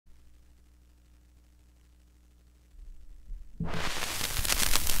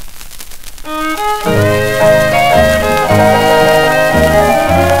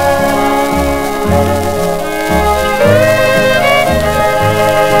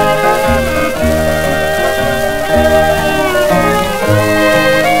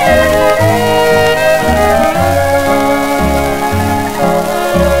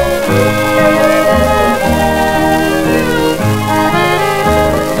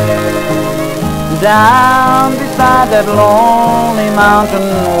Down beside that lonely mountain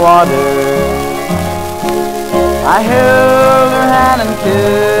water, I held her hand and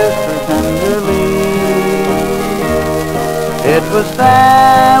kissed her tenderly. It was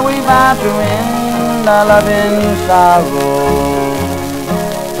there we vowed to end our love in sorrow.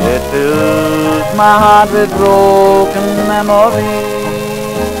 It fills my heart with broken memories.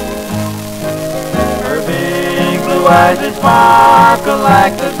 Her big blue eyes that sparkle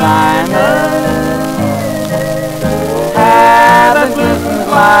like the diamonds, hair that glistens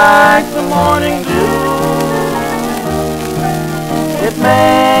like the morning dew. It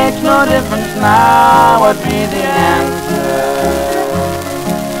makes no difference now what be the answer.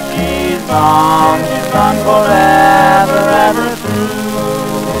 She's gone forever, ever through.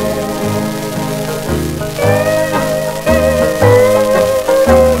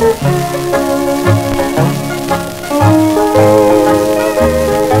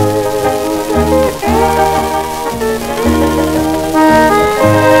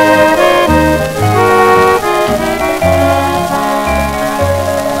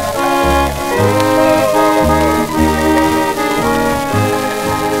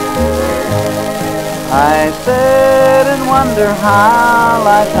 I sit and wonder how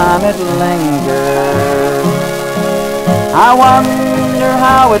lifetime it lingers. I wonder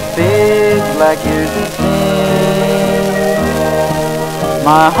how it feels like years to sing.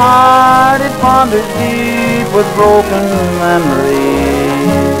 My heart it ponders deep with broken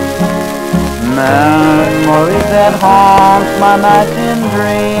memories, memories that haunt my nights in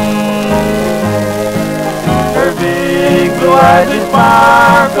dreams. Her big blue eyes that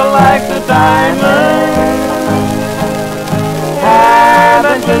sparkle like the diamonds, hair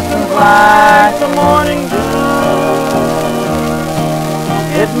that glistens like the morning dew.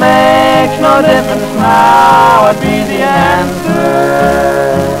 It makes no difference now what be the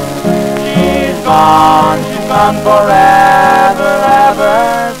answer. She's gone forever.